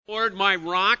Lord, my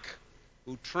rock,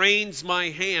 who trains my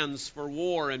hands for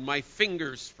war and my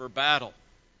fingers for battle.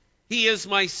 He is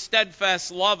my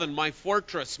steadfast love and my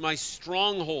fortress, my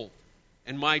stronghold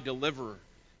and my deliverer,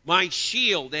 my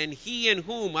shield, and he in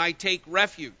whom I take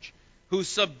refuge, who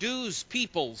subdues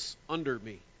peoples under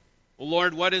me. O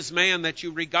Lord, what is man that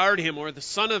you regard him, or the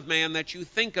son of man that you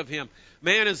think of him?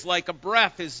 Man is like a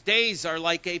breath, his days are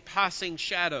like a passing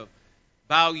shadow.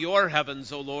 Bow your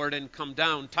heavens, O Lord, and come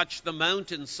down. Touch the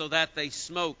mountains so that they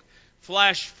smoke.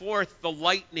 Flash forth the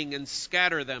lightning and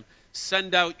scatter them.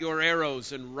 Send out your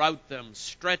arrows and rout them.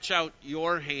 Stretch out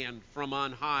your hand from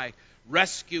on high.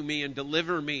 Rescue me and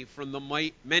deliver me from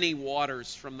the many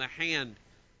waters, from the hand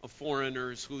of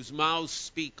foreigners whose mouths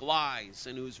speak lies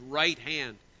and whose right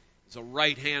hand is a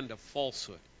right hand of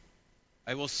falsehood.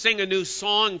 I will sing a new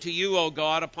song to you, O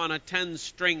God, upon a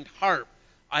 10-stringed harp.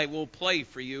 I will play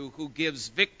for you, who gives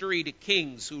victory to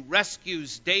kings, who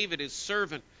rescues David his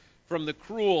servant from the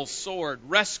cruel sword.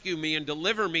 Rescue me and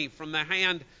deliver me from the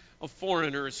hand of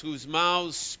foreigners whose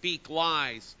mouths speak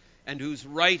lies and whose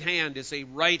right hand is a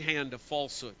right hand of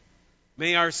falsehood.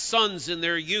 May our sons in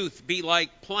their youth be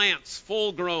like plants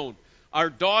full grown, our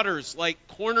daughters like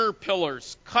corner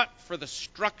pillars cut for the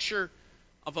structure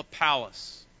of a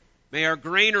palace. May our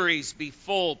granaries be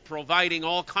full, providing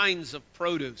all kinds of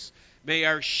produce. May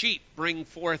our sheep bring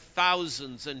forth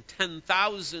thousands and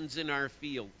 10,000s in our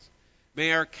fields.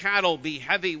 May our cattle be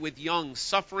heavy with young,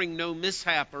 suffering no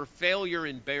mishap or failure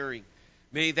in bearing.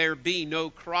 May there be no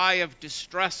cry of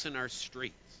distress in our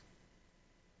streets.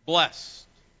 Blessed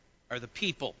are the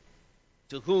people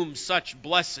to whom such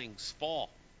blessings fall.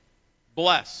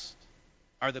 Blessed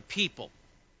are the people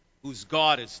whose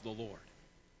God is the Lord.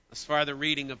 As far as the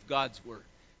reading of God's Word,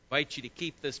 I invite you to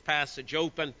keep this passage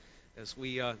open as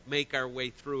we make our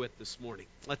way through it this morning.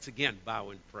 Let's again bow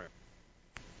in prayer.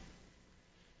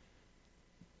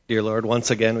 Dear Lord, once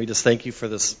again, we just thank you for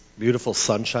this beautiful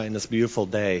sunshine, this beautiful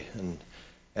day. And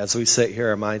as we sit here,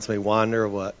 our minds may wander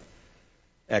what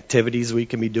activities we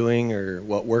can be doing or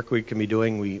what work we can be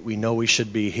doing. We know we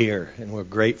should be here, and we're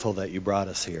grateful that you brought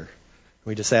us here.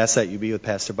 We just ask that you be with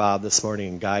Pastor Bob this morning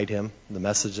and guide him, the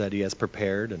message that he has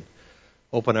prepared, and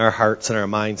open our hearts and our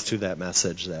minds to that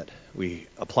message, that we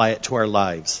apply it to our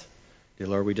lives. Dear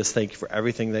Lord, we just thank you for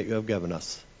everything that you have given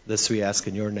us. This we ask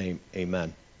in your name.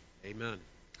 Amen. Amen.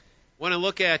 I want to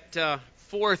look at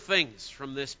 4 things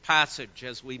from this passage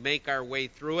as we make our way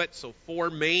through it. So 4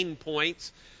 main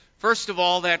points. First of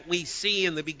all, that we see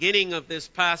in the beginning of this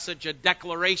passage a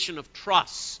declaration of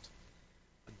trust.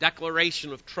 A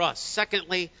declaration of trust.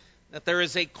 Secondly, that there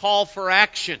is a call for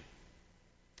action.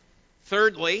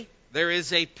 Thirdly, there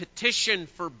is a petition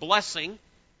for blessing.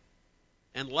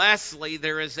 And lastly,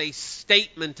 there is a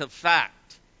statement of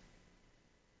fact.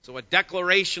 So a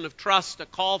declaration of trust, a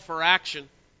call for action,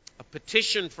 a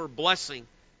petition for blessing,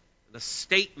 and a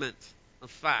statement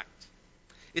of fact.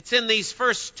 It's in these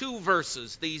first 2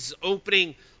 verses, these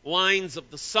opening lines of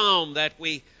the psalm, that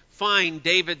we find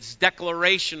David's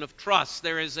declaration of trust.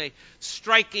 There is a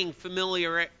striking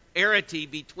familiarity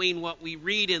between what we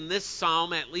read in this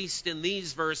psalm, at least in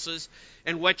these verses,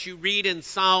 and what you read in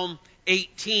Psalm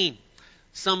 18.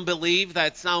 Some believe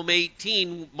that Psalm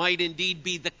 18 might indeed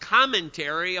be the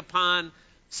commentary upon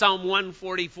Psalm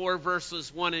 144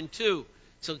 verses 1 and 2.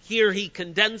 So here he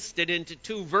condensed it into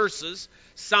 2 verses.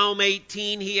 Psalm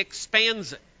 18, he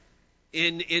expands it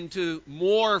into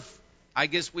more, I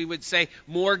guess we would say,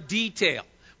 more detail,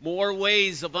 more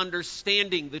ways of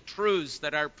understanding the truths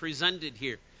that are presented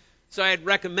here. So I'd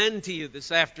recommend to you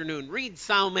this afternoon, read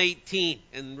Psalm 18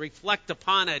 and reflect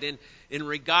upon it in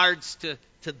regards to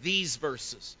these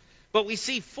verses. But we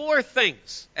see 4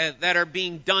 things that are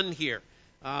being done here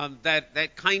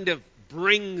that kind of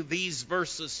bring these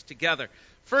verses together.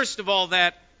 First of all,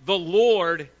 that the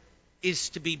Lord is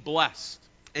to be blessed.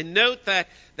 And note that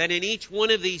in each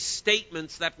one of these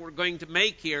statements that we're going to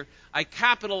make here, I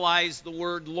capitalize the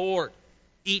word Lord,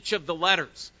 each of the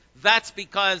letters. That's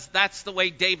because that's the way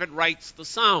David writes the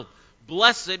psalm.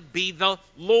 Blessed be the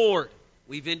Lord.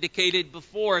 We've indicated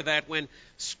before that when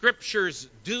scriptures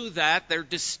do that, they're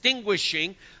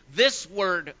distinguishing this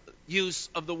word, use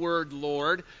of the word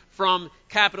Lord, from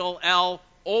capital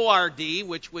L-O-R-D,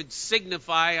 which would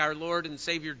signify our Lord and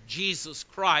Savior Jesus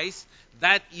Christ.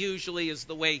 That usually is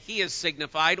the way he is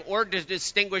signified, or to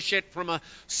distinguish it from a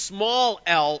small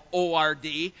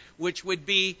L-O-R-D, which would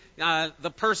be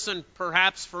the person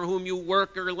perhaps for whom you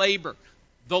work or labor,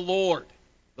 the Lord,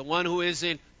 the one who is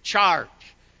in charge.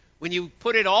 When you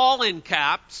put it all in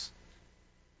caps,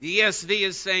 the ESV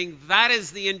is saying that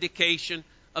is the indication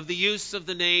of the use of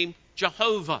the name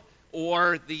Jehovah,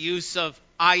 or the use of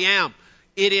I am.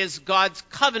 it is God's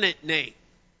covenant name,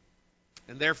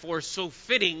 and therefore so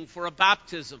fitting for a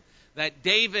baptism, that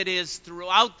David is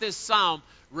throughout this psalm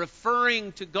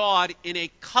referring to God in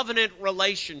a covenant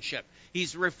relationship.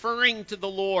 He's referring to the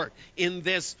Lord in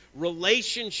this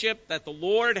relationship that the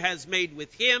Lord has made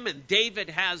with him and David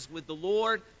has with the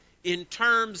Lord in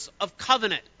terms of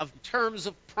covenant, of terms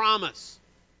of promise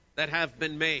that have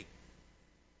been made.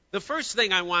 The first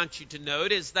thing I want you to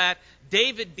note is that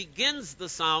David begins the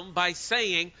psalm by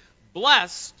saying,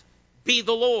 "Blessed be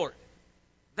the Lord."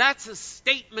 That's a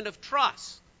statement of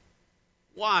trust.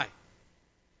 Why?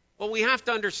 Well, we have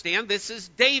to understand this is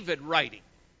David writing.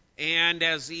 And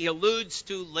as he alludes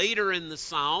to later in the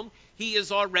psalm, he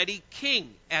is already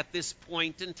king at this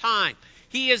point in time.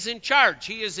 He is in charge.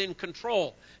 He is in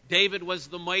control. David was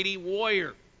the mighty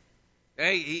warrior.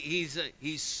 He's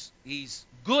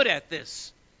good at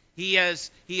this. He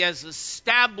has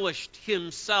established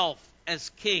himself as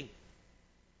king.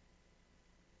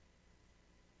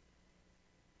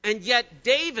 And yet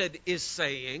David is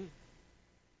saying,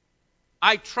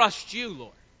 I trust you,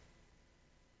 Lord.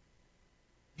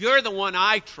 You're the one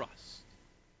I trust.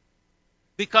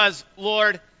 Because,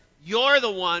 Lord, you're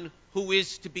the one who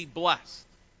is to be blessed.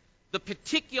 The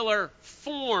particular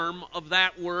form of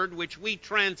that word, which we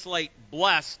translate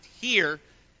blessed here,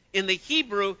 in the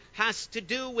Hebrew has to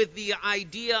do with the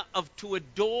idea of to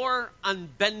adore on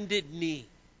bended knee.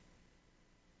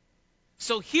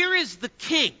 So here is the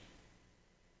king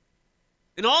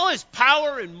in all his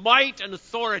power and might and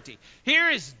authority. Here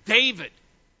is David,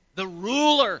 the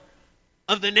ruler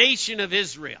of the nation of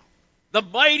Israel, the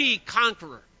mighty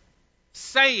conqueror,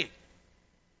 saying,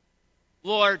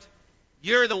 Lord,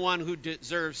 you're the one who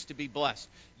deserves to be blessed.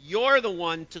 You're the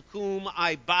one to whom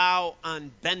I bow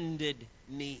on bended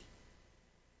knee.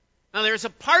 Now, there's a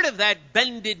part of that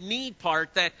bended knee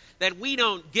part that we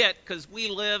don't get because we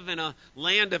live in a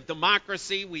land of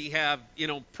democracy. We have,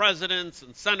 presidents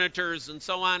and senators and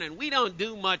so on, and we don't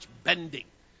do much bending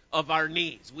of our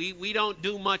knees. We don't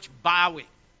do much bowing.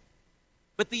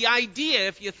 But the idea,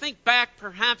 if you think back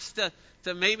perhaps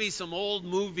to maybe some old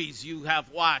movies you have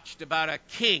watched about a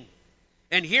king,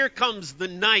 and here comes the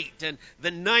knight, and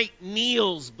the knight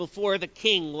kneels before the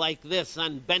king like this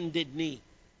on bended knee.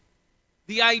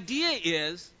 The idea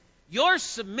is you're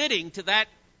submitting to that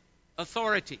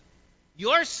authority.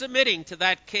 You're submitting to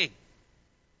that king.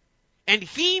 And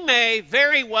he may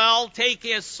very well take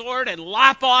his sword and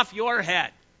lop off your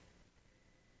head.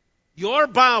 You're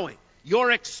bowing.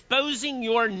 You're exposing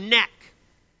your neck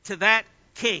to that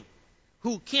king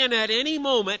who can at any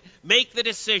moment make the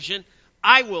decision,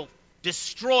 I will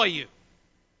destroy you.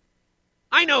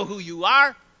 I know who you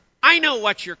are. I know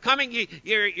what you're coming.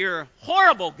 You're a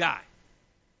horrible guy.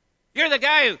 You're the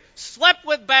guy who slept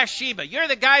with Bathsheba. You're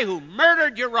the guy who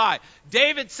murdered Uriah.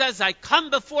 David says, I come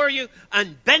before you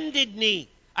on bended knee.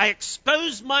 I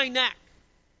expose my neck.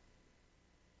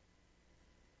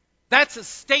 That's a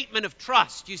statement of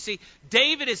trust. You see,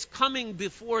 David is coming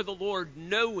before the Lord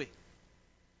knowing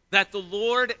that the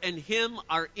Lord and him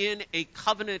are in a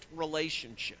covenant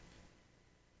relationship.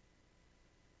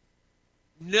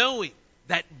 Knowing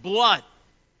that blood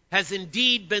has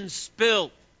indeed been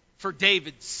spilled for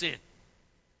David's sin.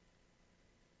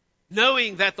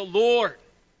 Knowing that the Lord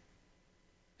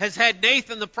has had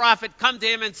Nathan the prophet come to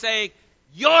him and say,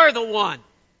 you're the one.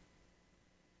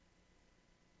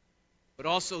 But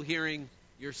also hearing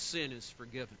your sin is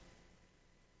forgiven.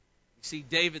 You see,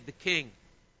 David the king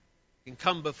can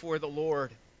come before the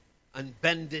Lord on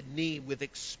bended knee with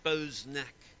exposed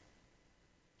neck,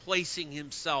 placing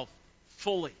himself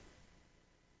fully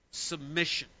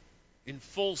in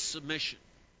full submission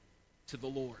to the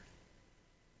Lord.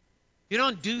 You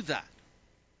don't do that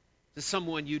to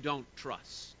someone you don't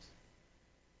trust.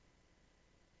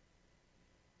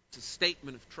 It's a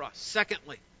statement of trust.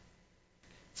 Secondly,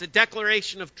 it's a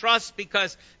declaration of trust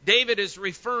because David is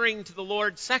referring to the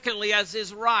Lord, secondly, as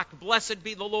his rock. Blessed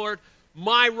be the Lord,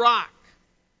 my rock.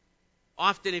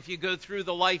 Often if you go through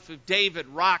the life of David,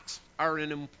 rocks are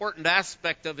an important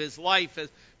aspect of his life,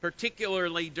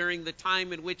 particularly during the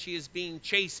time in which he is being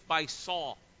chased by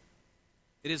Saul.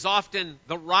 It is often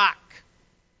the rock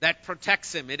that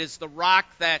protects him. It is the rock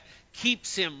that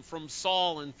keeps him from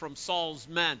Saul and from Saul's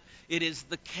men. It is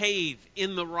the cave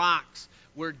in the rocks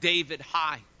where David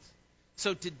hides.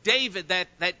 So to David,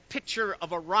 that picture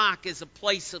of a rock is a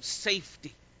place of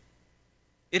safety.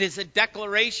 It is a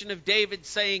declaration of David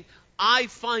saying, I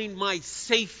find my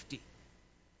safety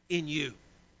in you.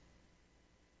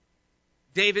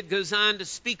 David goes on to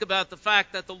speak about the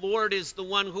fact that the Lord is the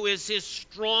one who is his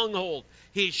stronghold,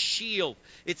 his shield.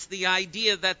 It's the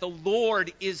idea that the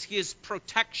Lord is his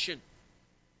protection.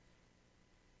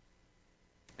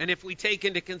 And if we take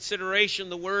into consideration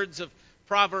the words of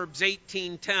Proverbs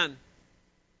 18:10,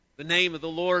 the name of the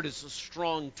Lord is a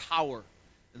strong tower,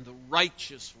 and the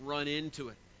righteous run into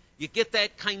it. You get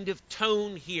that kind of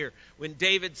tone here when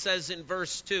David says in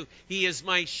verse 2, He is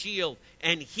my shield,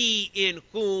 and He in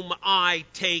whom I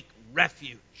take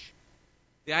refuge.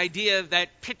 The idea of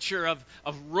that picture of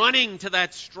running to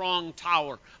that strong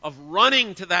tower, of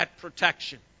running to that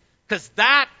protection. Because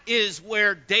that is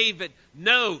where David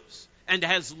knows and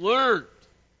has learned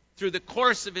through the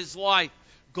course of his life,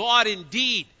 God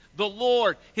indeed, the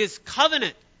Lord, His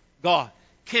covenant God,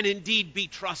 can indeed be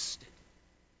trusted.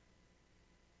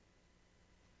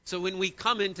 So when we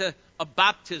come into a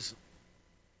baptism,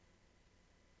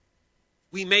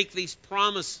 we make these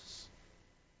promises.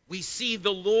 We see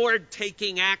the Lord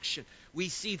taking action. We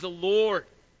see the Lord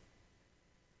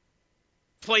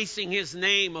placing His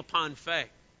name upon faith.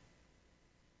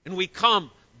 And we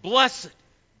come, blessed,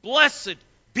 blessed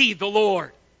be the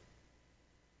Lord.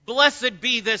 Blessed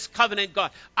be this covenant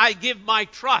God. I give my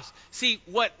trust. See,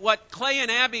 what Clay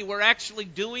and Abby were actually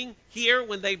doing here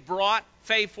when they brought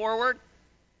Faye forward,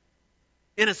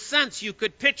 in a sense, you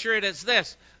could picture it as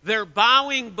this. They're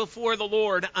bowing before the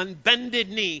Lord on bended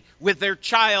knee with their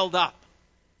child up,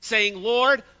 saying,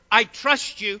 Lord, I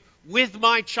trust you with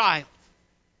my child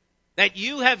that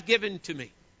you have given to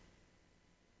me.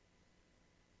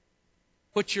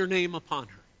 Put your name upon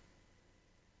her.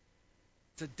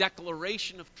 It's a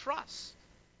declaration of trust,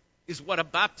 is what a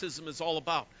baptism is all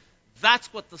about.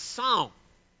 That's what the psalm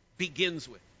begins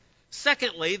with.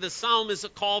 Secondly, the psalm is a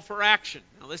call for action.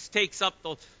 Now, this takes up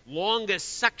the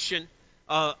longest section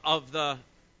of the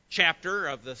chapter,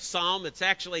 of the psalm. It's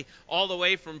actually all the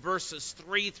way from verses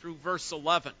 3 through verse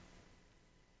 11.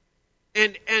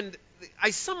 And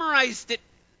I summarized it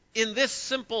in this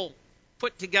simple,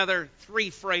 put together 3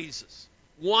 phrases.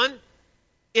 1,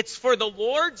 it's for the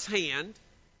Lord's hand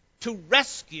to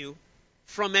rescue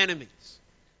from enemies.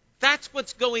 That's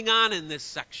what's going on in this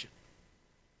section.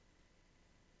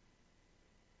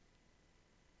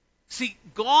 See,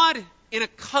 God in a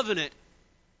covenant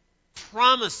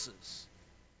promises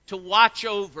to watch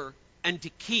over and to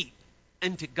keep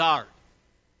and to guard.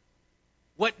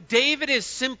 What David is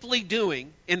simply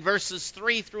doing in verses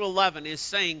 3 through 11 is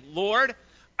saying, Lord,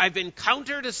 I've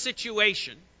encountered a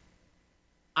situation.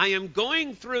 I am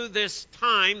going through this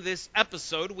time, this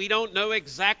episode. We don't know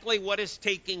exactly what is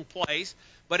taking place,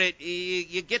 but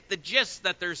you get the gist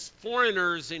that there's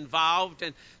foreigners involved,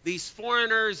 and these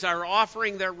foreigners are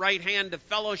offering their right hand to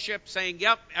fellowship, saying,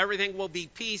 yep, everything will be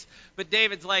peace. But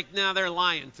David's like, no, they're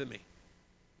lying to me.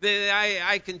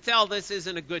 I can tell this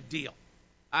isn't a good deal.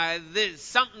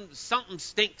 Something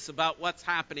stinks about what's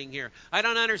happening here. I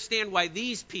don't understand why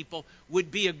these people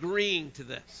would be agreeing to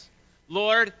this.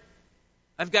 Lord,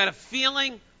 I've got a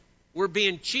feeling we're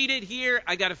being cheated here.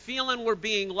 I got a feeling we're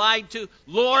being lied to.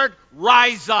 Lord,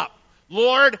 rise up.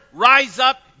 Lord, rise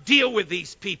up. Deal with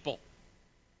these people.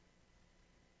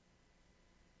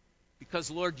 Because,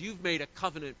 Lord, you've made a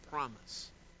covenant promise.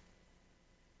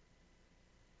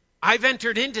 I've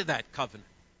entered into that covenant.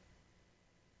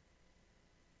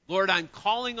 Lord, I'm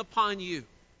calling upon you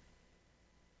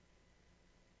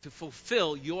to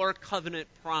fulfill your covenant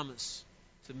promise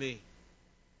to me,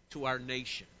 to our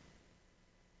nation.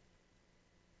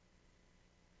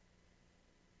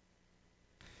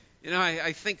 You know,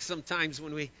 I think sometimes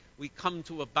when we come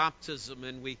to a baptism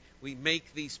and we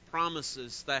make these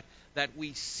promises that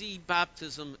we see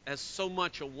baptism as so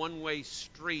much a one-way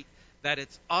street, that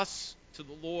it's us to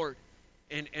the Lord.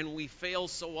 And we fail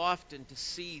so often to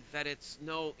see that it's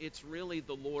really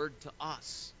the Lord to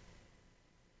us.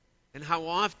 And how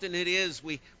often it is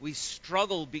we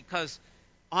struggle because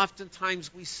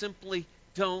oftentimes we simply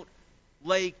don't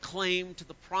lay claim to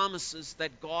the promises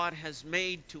that God has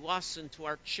made to us and to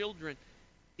our children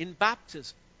in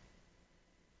baptism.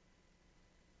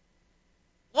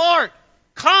 Lord,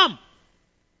 come.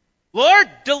 Lord,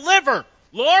 deliver.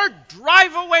 Lord,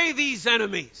 drive away these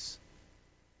enemies.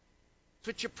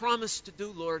 That's what you promised to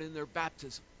do, Lord, in their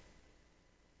baptism.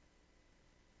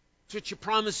 That's what you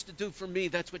promised to do for me.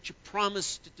 That's what you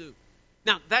promised to do.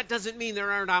 Now, that doesn't mean there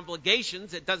aren't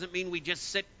obligations. It doesn't mean we just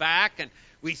sit back and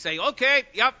we say, okay,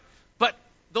 yep. But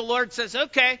the Lord says,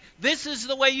 okay, this is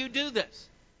the way you do this.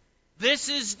 This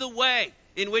is the way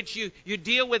in which you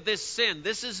deal with this sin.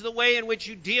 This is the way in which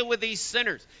you deal with these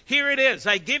sinners. Here it is.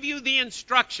 I give you the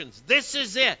instructions. This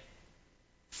is it.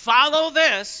 Follow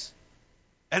this,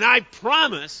 and I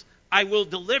promise I will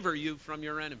deliver you from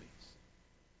your enemies.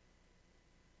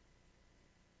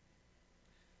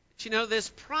 But you know, this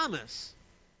promise,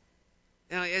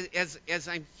 as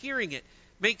I'm hearing it,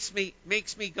 makes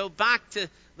me go back to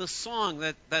the song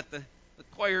that the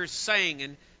choir sang,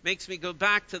 and makes me go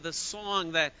back to the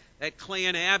song that Clay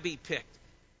and Abby picked,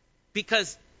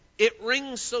 because it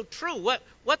rings so true.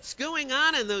 What's going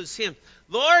on in those hymns?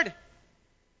 Lord,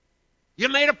 you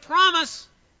made a promise.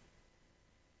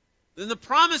 And the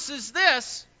promise is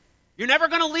this: you're never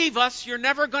going to leave us. You're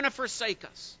never going to forsake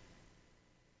us.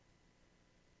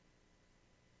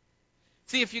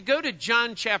 See, if you go to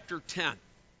John chapter 10,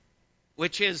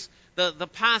 which is the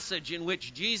passage in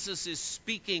which Jesus is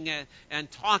speaking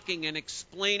and talking and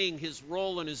explaining his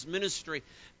role and his ministry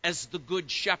as the Good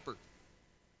Shepherd,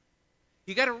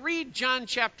 you got to read John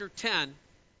chapter 10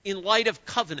 in light of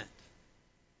covenant.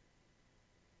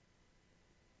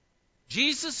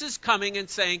 Jesus is coming and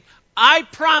saying, I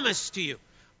promise to you,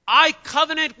 I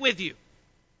covenant with you.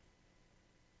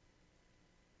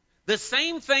 The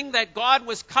same thing that God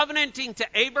was covenanting to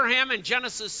Abraham in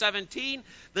Genesis 17,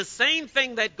 the same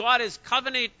thing that God is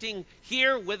covenanting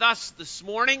here with us this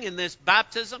morning in this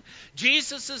baptism,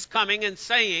 Jesus is coming and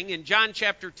saying in John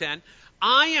chapter 10,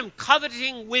 I am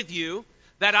covenanting with you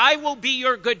that I will be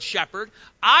your good shepherd.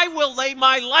 I will lay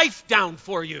my life down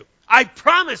for you. I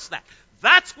promise that.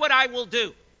 That's what I will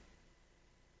do.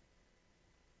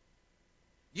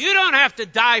 You don't have to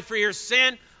die for your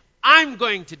sin. I'm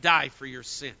going to die for your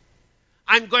sin.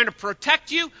 I'm going to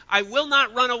protect you. I will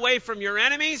not run away from your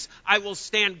enemies. I will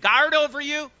stand guard over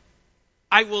you.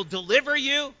 I will deliver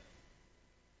you.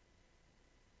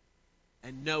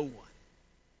 And no one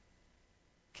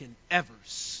can ever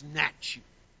snatch you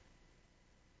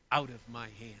out of my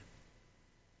hand.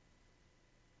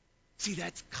 See,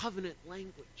 that's covenant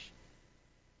language.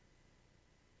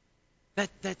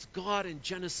 That's God in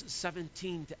Genesis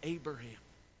 17 to Abraham.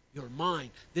 You're mine.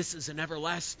 This is an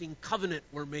everlasting covenant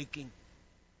we're making.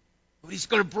 But he's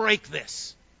going to break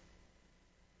this.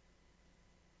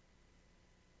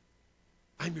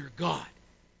 I'm your God.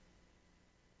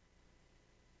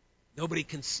 Nobody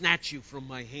can snatch you from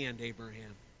my hand,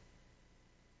 Abraham.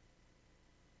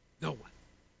 No one.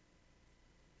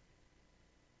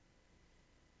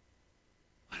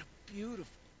 What a beautiful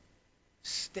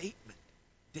statement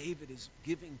David is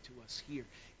giving to us here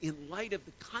in light of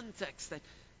the context that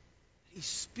he's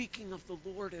speaking of the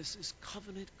Lord as his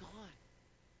covenant God.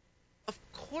 Of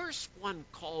course one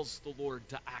calls the Lord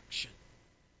to action.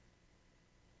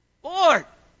 Lord,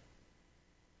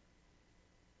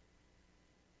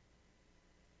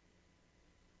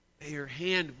 may your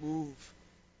hand move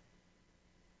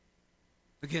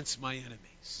against my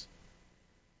enemies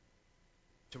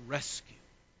to rescue.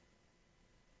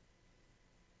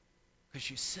 Because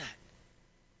you said,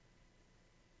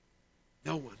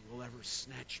 no one will ever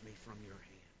snatch me from your hand.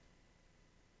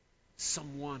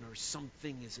 Someone or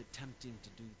something is attempting to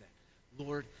do that.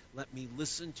 Lord, let me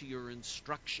listen to your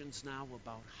instructions now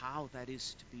about how that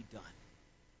is to be done.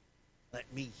 Let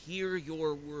me hear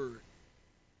your word,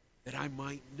 that I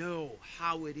might know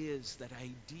how it is that I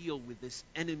deal with this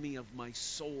enemy of my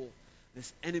soul,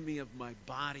 this enemy of my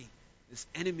body, this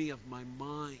enemy of my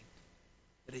mind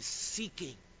that is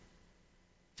seeking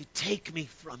to take me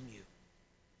from you.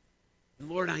 And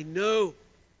Lord, I know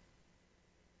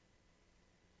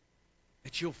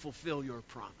that you'll fulfill your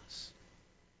promise,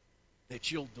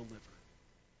 that you'll deliver.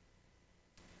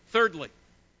 Thirdly,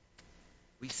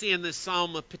 we see in this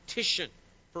psalm a petition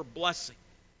for blessing.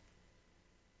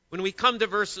 When we come to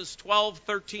verses 12,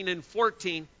 13, and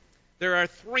 14, there are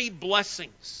three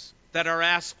blessings that are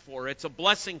asked for. It's a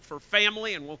blessing for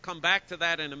family, and we'll come back to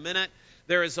that in a minute.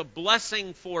 There is a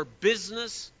blessing for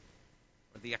business,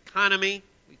 or the economy,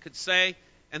 we could say,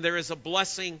 and there is a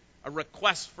blessing, a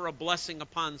request for a blessing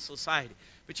upon society.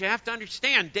 But you have to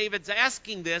understand, David's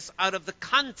asking this out of the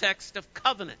context of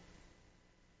covenant.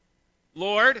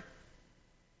 Lord,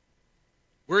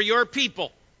 we're your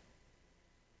people.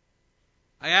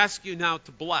 I ask you now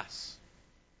to bless.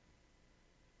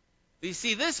 You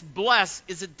see, this bless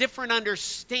is a different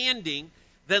understanding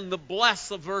than the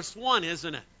bless of verse 1,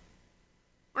 isn't it?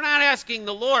 We're not asking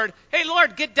the Lord, hey,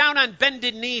 Lord, get down on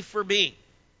bended knee for me.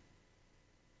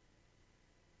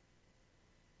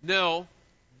 No,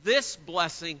 this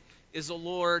blessing is a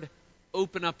Lord,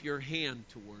 open up your hand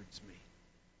towards me.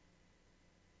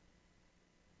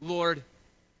 Lord,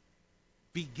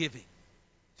 be giving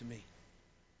to me.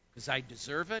 Because I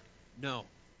deserve it? No.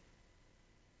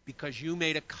 Because you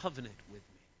made a covenant with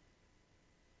me.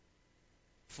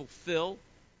 Fulfill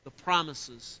the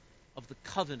promises of the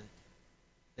covenant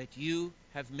that you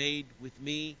have made with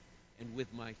me and with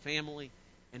my family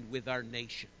and with our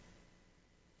nation.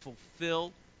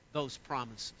 Fulfill those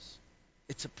promises.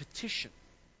 It's a petition.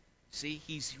 See,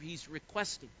 he's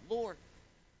requesting, Lord,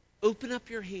 open up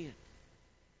your hand.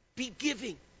 Be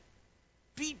giving.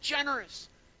 Be generous.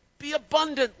 Be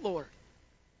abundant, Lord.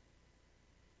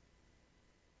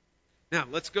 Now,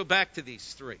 let's go back to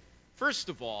these three. First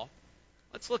of all,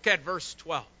 let's look at verse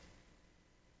 12.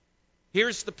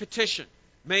 Here's the petition.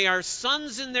 May our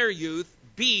sons in their youth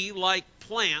be like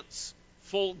plants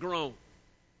full grown.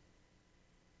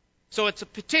 So it's a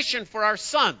petition for our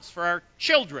sons, for our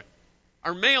children,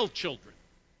 our male children.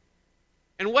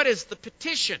 And what is the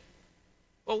petition?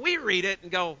 Well, we read it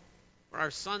and go, for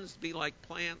our sons to be like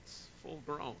plants full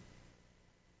grown.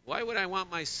 Why would I want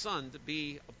my son to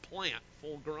be a plant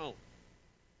full grown?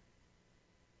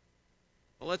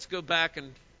 Well, let's go back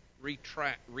and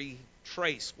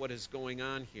retrace what is going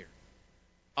on here.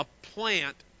 A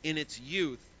plant in its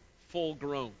youth full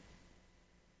grown.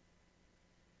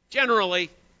 Generally,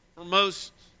 for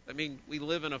most, we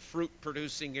live in a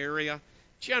fruit-producing area.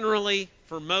 Generally,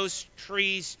 for most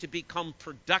trees to become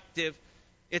productive,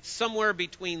 it's somewhere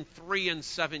between 3 and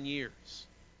 7 years.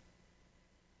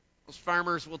 Most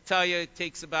farmers will tell you it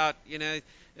takes about,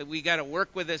 we got to work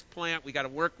with this plant, we got to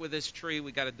work with this tree,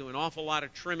 we got to do an awful lot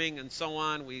of trimming and so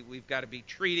on. We've got to be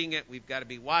treating it, we've got to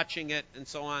be watching it and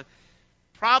so on.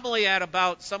 Probably at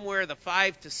about somewhere the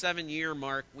 5 to 7 year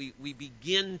mark, we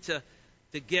begin to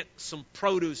get some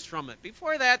produce from it.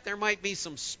 Before that, there might be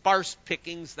some sparse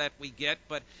pickings that we get,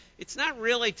 but it's not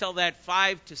really till that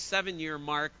 5 to 7 year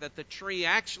mark that the tree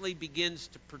actually begins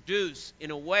to produce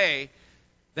in a way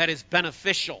that is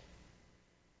beneficial.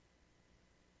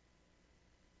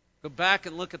 Go back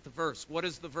and look at the verse. What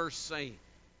is the verse saying?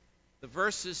 The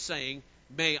verse is saying,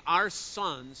 may our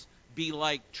sons be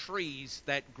like trees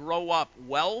that grow up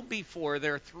well before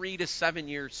their 3 to 7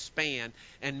 year span,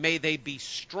 and may they be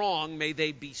strong, may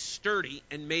they be sturdy,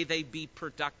 and may they be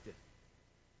productive.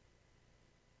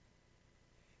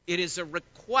 It is a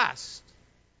request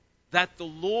that the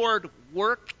Lord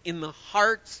work in the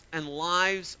hearts and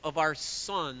lives of our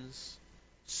sons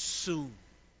soon.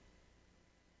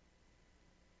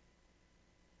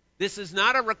 This is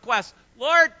not a request.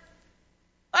 Lord,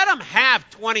 let them have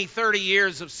 20, 30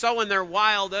 years of sowing their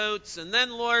wild oats, and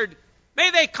then, Lord, may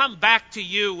they come back to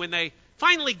you when they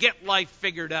finally get life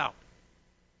figured out.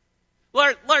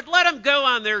 Lord, let them go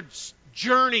on their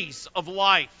journeys of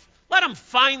life. Let them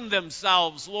find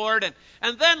themselves, Lord,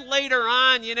 and then later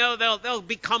on, they'll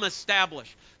become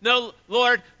established. No,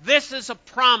 Lord, this is a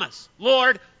promise.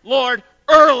 Lord,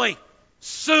 early,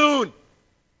 soon.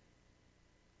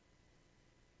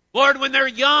 Lord, when they're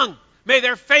young, may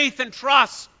their faith and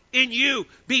trust in you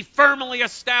be firmly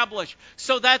established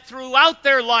so that throughout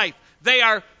their life they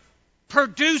are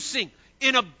producing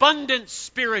in abundance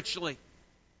spiritually.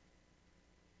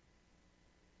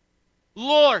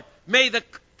 Lord, may the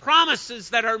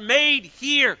promises that are made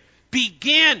here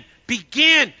begin.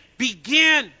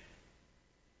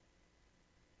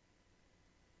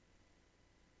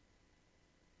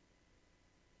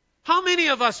 How many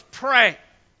of us pray,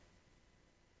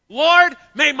 Lord,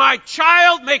 may my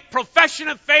child make profession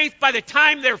of faith by the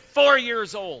time they're 4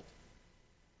 years old?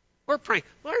 We're praying,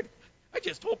 Lord, I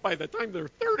just hope by the time they're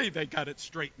 30 they got it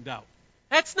straightened out.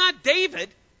 That's not David.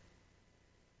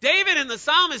 David in the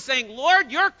psalm is saying,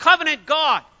 Lord, you're covenant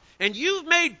God, and you've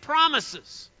made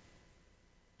promises.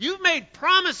 You've made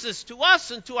promises to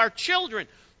us and to our children.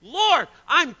 Lord,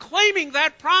 I'm claiming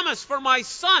that promise for my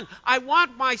son. I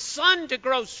want my son to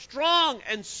grow strong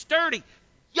and sturdy,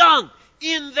 young,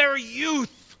 in their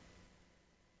youth.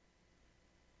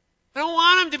 I don't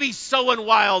want them to be sowing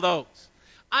wild oats.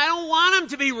 I don't want them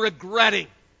to be regretting.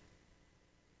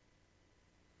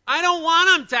 I don't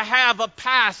want them to have a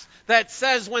past that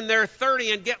says when they're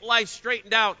 30 and get life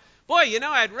straightened out, boy,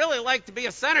 I'd really like to be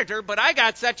a senator, but I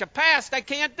got such a past I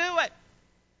can't do it.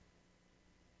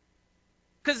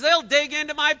 Because they'll dig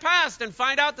into my past and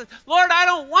find out that, Lord, I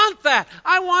don't want that.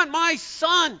 I want my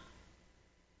son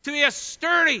to be a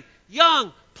sturdy,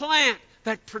 young plant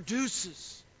that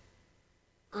produces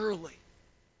early.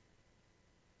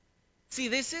 See,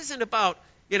 this isn't about,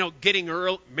 getting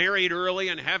married early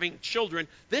and having children.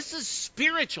 This is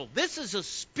spiritual. This is a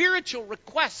spiritual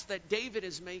request that David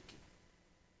is making.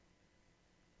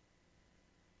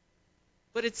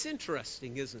 But it's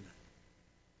interesting, isn't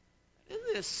it? In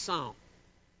this psalm,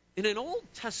 in an Old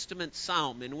Testament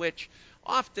psalm in which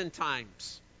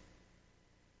oftentimes,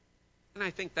 and I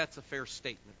think that's a fair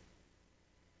statement,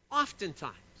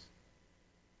 oftentimes,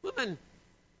 women,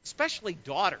 especially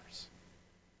daughters,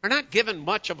 are not given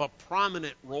much of a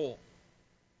prominent role.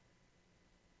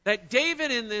 That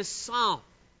David in this psalm,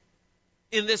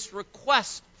 in this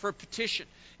request for petition,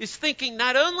 is thinking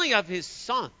not only of his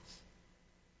sons,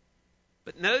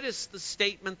 but notice the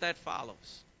statement that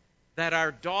follows. that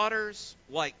our daughters,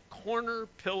 like corner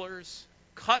pillars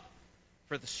cut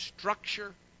for the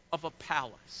structure of a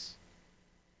palace.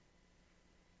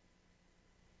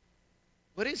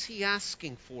 What is he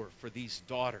asking for these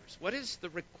daughters? What is the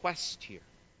request here?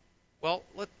 Well,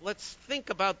 let's think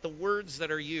about the words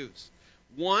that are used.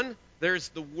 One, there's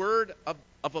the word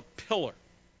of a pillar.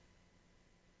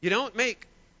 You don't make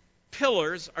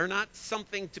pillars are not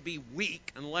something to be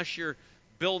weak unless you're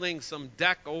building some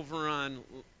deck over on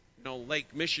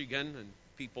Lake Michigan and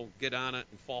people get on it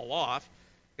and fall off.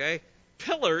 Okay?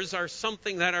 Pillars are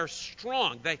something that are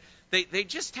strong. They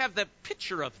just have the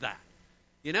picture of that.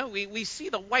 We see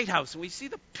the White House and we see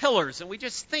the pillars and we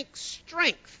just think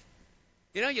strength.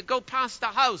 You go past a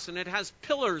house and it has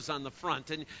pillars on the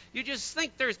front and you just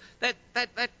think there's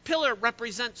that pillar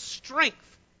represents strength.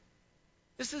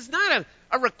 This is not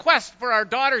a request for our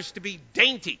daughters to be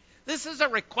dainty. This is a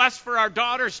request for our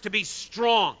daughters to be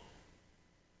strong.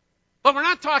 But we're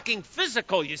not talking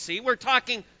physical, you see. We're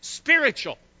talking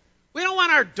spiritual. We don't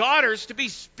want our daughters to be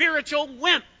spiritual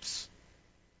wimps.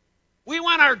 We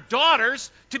want our daughters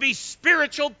to be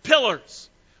spiritual pillars.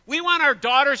 We want our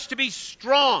daughters to be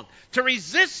strong, to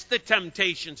resist the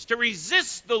temptations, to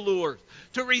resist the lures,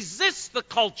 to resist the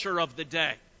culture of the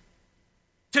day.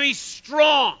 To be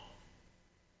strong.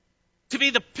 To be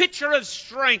the picture of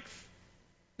strength.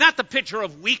 Not the picture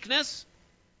of weakness.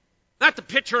 Not the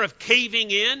picture of caving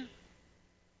in.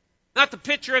 Not the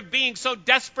picture of being so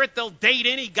desperate they'll date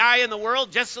any guy in the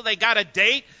world just so they got a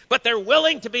date. But they're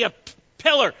willing to be a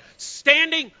pillar,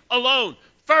 standing alone,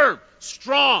 firm,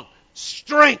 strong,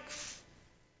 strength.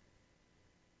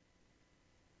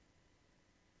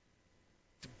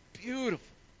 It's a beautiful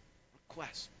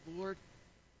request. Lord,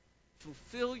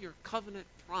 fulfill your covenant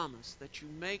promise that you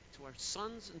make to our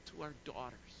sons and to our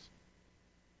daughters.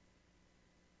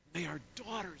 May our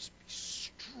daughters be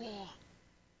strong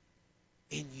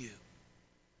in you.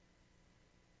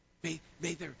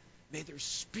 May their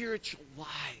spiritual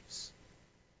lives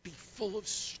be full of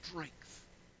strength.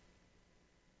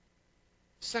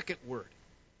 Second word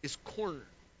is corner.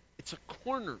 It's a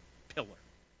corner pillar.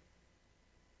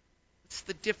 What's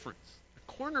the difference?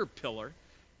 A corner pillar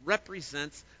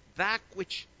represents that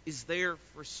which is there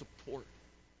for support.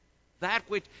 That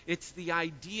which, it's the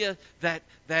idea that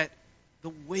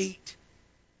the weight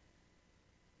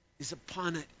is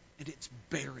upon it and it's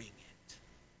bearing it.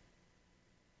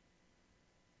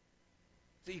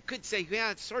 So you could say,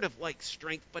 yeah, it's sort of like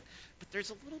strength, but there's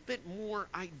a little bit more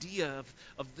idea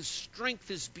of the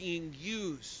strength is being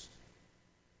used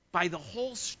by the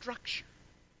whole structure.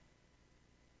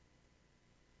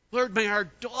 Lord, may our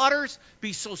daughters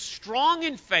be so strong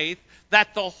in faith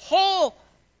that the whole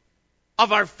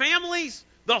of our families,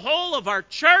 the whole of our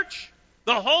church,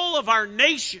 the whole of our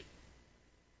nation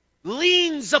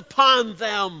leans upon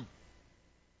them.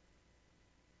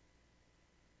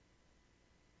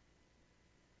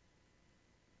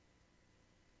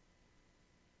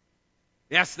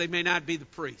 Yes, they may not be the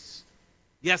priest.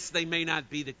 Yes, they may not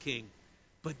be the king.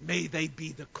 But may they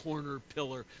be the corner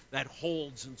pillar that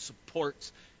holds and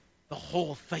supports the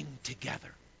whole thing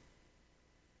together.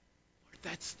 Lord,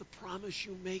 that's the promise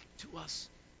you make to us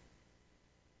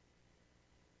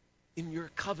in your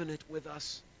covenant with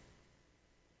us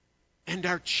and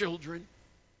our children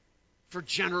for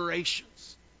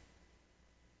generations.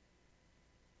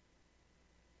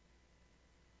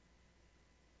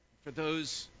 For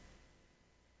those,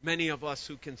 many of us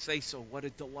who can say so, what a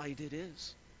delight it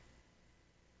is.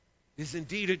 It is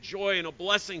indeed a joy and a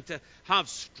blessing to have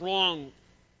strong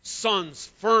sons,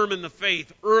 firm in the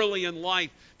faith, early in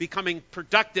life, becoming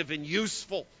productive and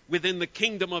useful within the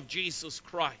kingdom of Jesus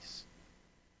Christ.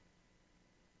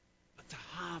 But to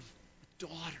have a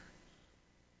daughter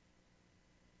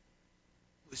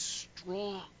who is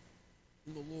strong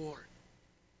in the Lord,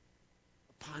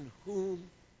 upon whom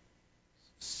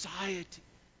society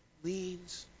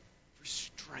leans for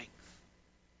strength.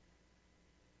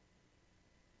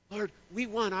 Lord, we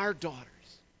want our daughters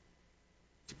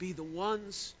to be the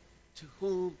ones to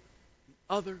whom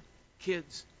the other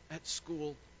kids at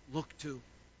school look to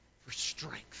for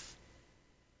strength.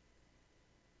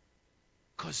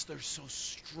 Because they're so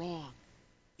strong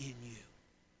in you.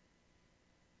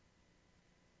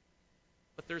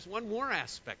 But there's one more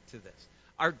aspect to this.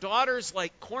 Our daughters,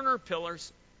 like corner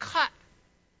pillars, cut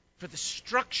for the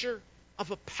structure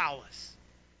of a palace.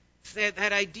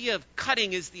 That idea of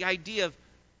cutting is the idea of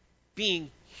being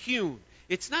hewn.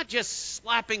 It's not just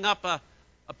slapping up a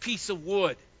piece of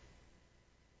wood.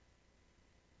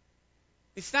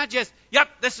 It's not just, yep,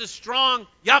 this is strong.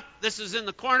 Yep, this is in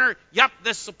the corner. Yep,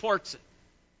 this supports it.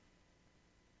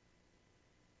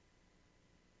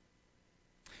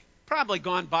 probably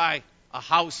gone by a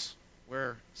house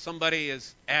where somebody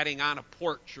is adding on a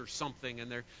porch or something, and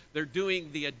they're doing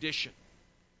the addition.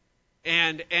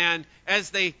 And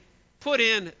as they put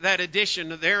in that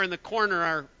addition, there in the corner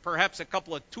are perhaps a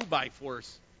couple of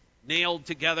 2x4s nailed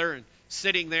together and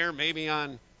sitting there, maybe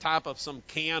on top of some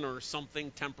can or something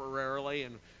temporarily.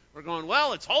 And we're going,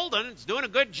 well, it's holding, it's doing a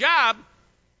good job.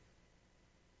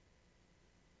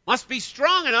 Must be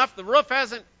strong enough. The roof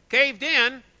hasn't caved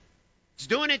in. It's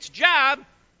doing its job.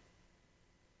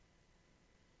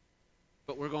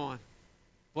 But we're going,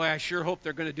 boy, I sure hope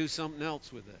they're going to do something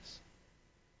else with this.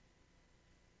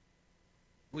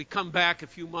 We come back a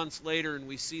few months later and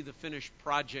we see the finished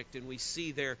project, and we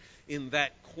see there in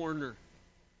that corner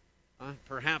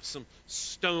perhaps some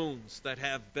stones that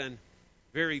have been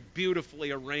very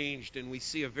beautifully arranged, and we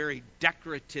see a very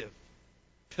decorative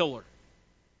pillar.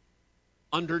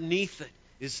 Underneath it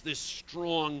is this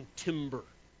strong timber.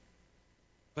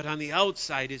 But on the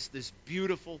outside is this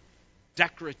beautiful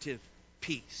decorative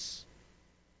piece.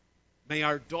 May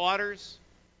our daughters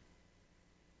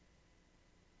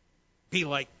be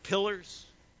like pillars,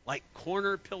 like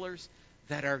corner pillars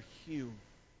that are hewn,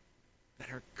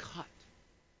 that are cut,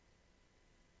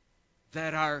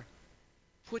 that are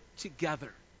put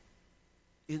together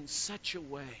in such a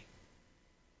way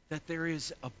that there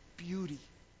is a beauty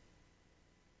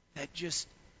that just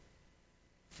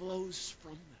flows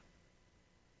from them.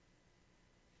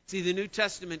 See, the New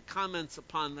Testament comments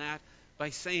upon that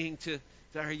by saying to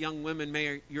our young women,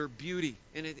 may your beauty,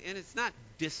 and it's not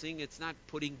dissing, it's not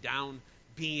putting down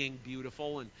being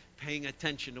beautiful and paying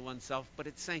attention to oneself, but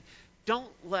it's saying, don't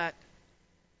let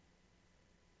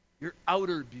your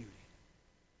outer beauty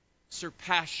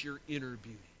surpass your inner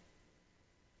beauty.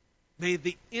 May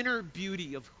the inner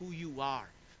beauty of who you are,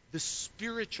 the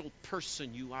spiritual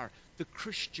person you are, the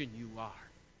Christian you are,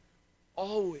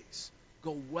 always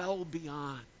go well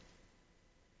beyond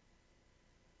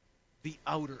the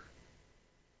outer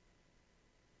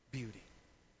beauty.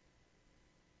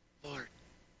 Lord,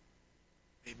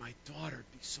 may my daughter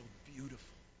be so beautiful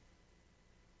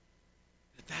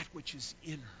that which is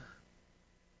in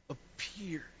her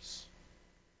appears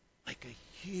like a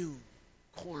hewn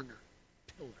corner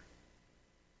pillar.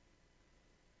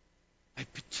 I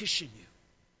petition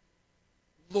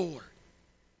you, Lord,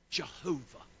 Jehovah,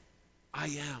 I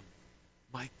am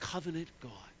my covenant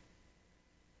God.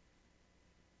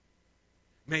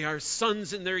 May our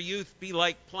sons in their youth be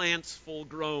like plants full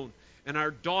grown, and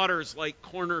our daughters like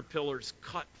corner pillars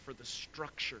cut for the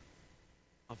structure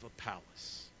of a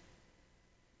palace.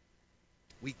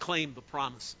 We claim the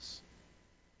promises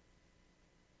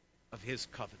of his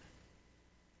covenant.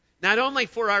 Not only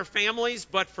for our families,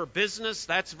 but for business.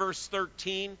 That's verse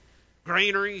 13.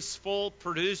 Granaries full,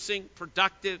 producing,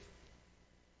 productive.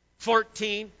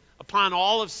 14. Upon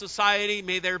all of society,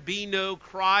 may there be no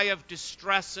cry of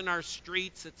distress in our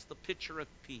streets. It's the picture of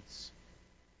peace.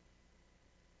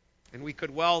 And we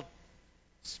could well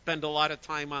spend a lot of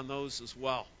time on those as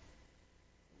well.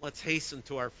 Let's hasten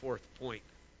to our fourth point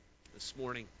this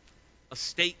morning. A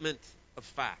statement of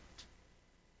fact.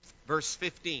 Verse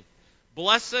 15.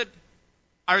 Blessed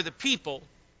are the people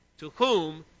to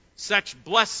whom such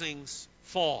blessings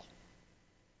fall.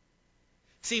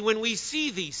 See, when we see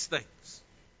these things,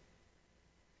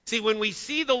 when we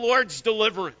see the Lord's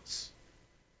deliverance,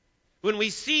 when we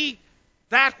see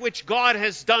that which God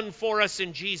has done for us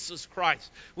in Jesus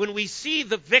Christ, when we see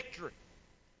the victory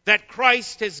that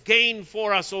Christ has gained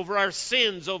for us over our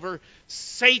sins, over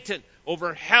Satan,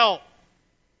 over hell,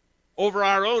 over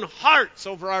our own hearts,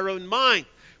 over our own mind,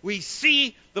 we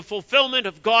see the fulfillment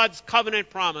of God's covenant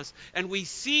promise, and we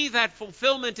see that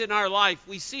fulfillment in our life.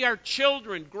 We see our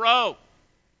children grow.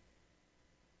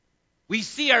 We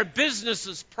see our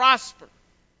businesses prosper.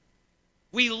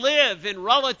 We live in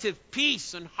relative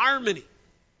peace and harmony.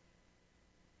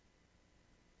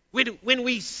 When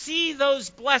we see those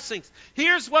blessings,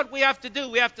 here's what we have to do.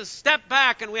 We have to step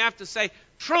back and we have to say,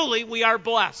 truly we are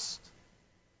blessed.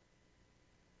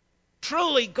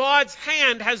 Truly God's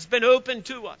hand has been opened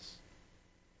to us.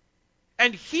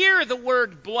 And here the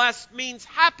word blessed means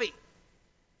happy.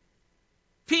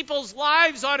 People's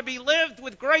lives ought to be lived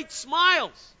with great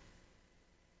smiles.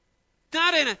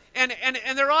 And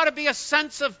there ought to be a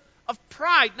sense of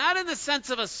pride, not in the sense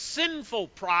of a sinful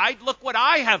pride, look what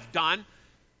I have done,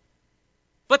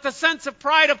 but the sense of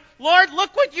pride of, Lord,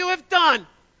 look what you have done.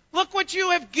 Look what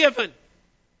you have given.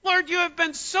 Lord, you have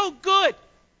been so good.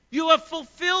 You have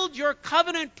fulfilled your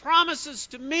covenant promises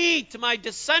to me, to my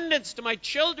descendants, to my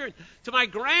children, to my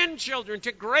grandchildren,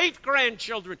 to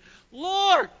great-grandchildren.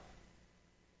 Lord,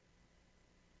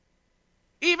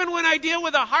 Even when I deal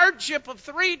with a hardship of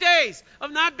 3 days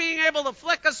of not being able to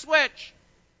flick a switch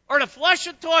or to flush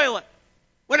a toilet,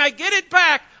 when I get it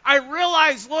back, I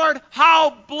realize, Lord,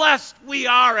 how blessed we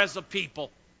are as a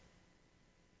people.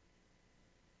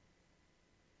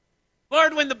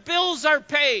 Lord, when the bills are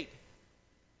paid,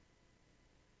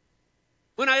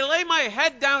 when I lay my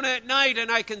head down at night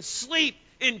and I can sleep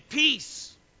in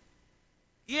peace.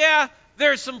 Yeah,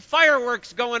 there's some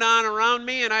fireworks going on around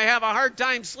me and I have a hard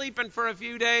time sleeping for a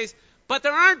few days, but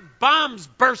there aren't bombs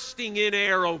bursting in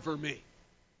air over me.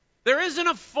 There isn't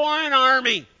a foreign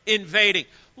army invading.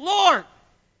 Lord,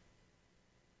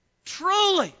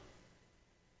 truly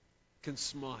can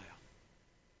smile.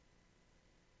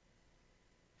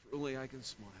 Truly I can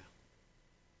smile.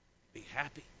 Be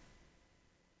happy.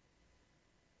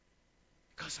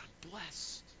 Because I'm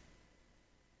blessed.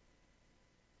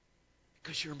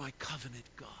 Because you're my covenant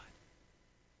God.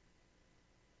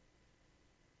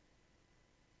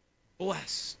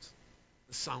 Blessed,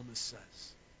 the psalmist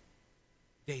says.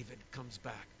 David comes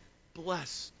back.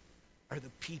 Blessed are the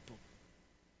people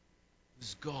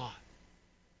whose God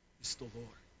is the Lord.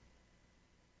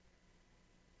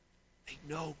 They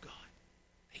know God.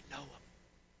 They know Him.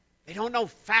 They don't know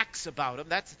facts about Him.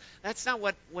 That's not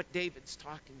what David's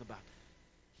talking about.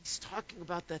 He's talking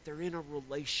about that they're in a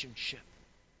relationship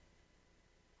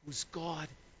whose God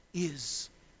is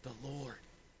the Lord.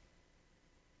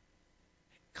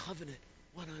 Covenant,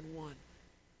 one-on-one.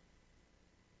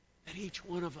 That each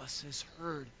one of us has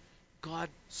heard God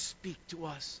speak to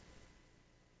us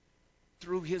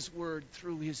through His Word,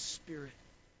 through His Spirit.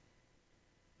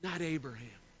 Not Abraham,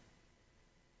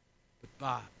 but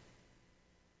Bob,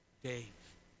 Dave,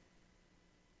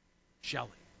 Shelley,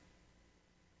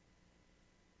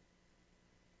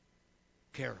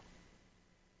 Carol.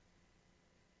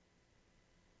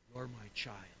 You're my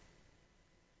child.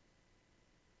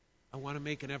 I want to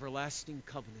make an everlasting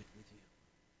covenant with you.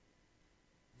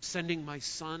 I'm sending my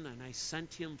Son, and I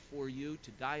sent Him for you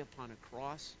to die upon a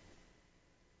cross.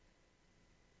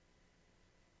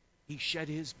 He shed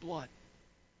His blood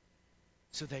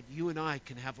so that you and I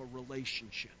can have a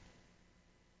relationship,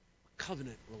 a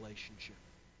covenant relationship.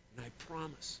 And I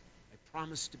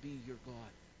promise to be your God.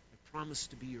 I promise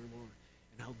to be your Lord.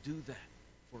 And I'll do that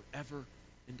forever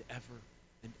and ever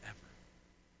and ever.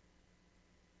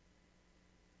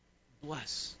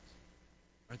 Blessed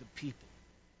are the people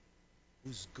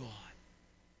whose God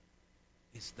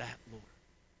is that Lord.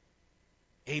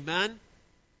 Amen?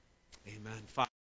 Amen.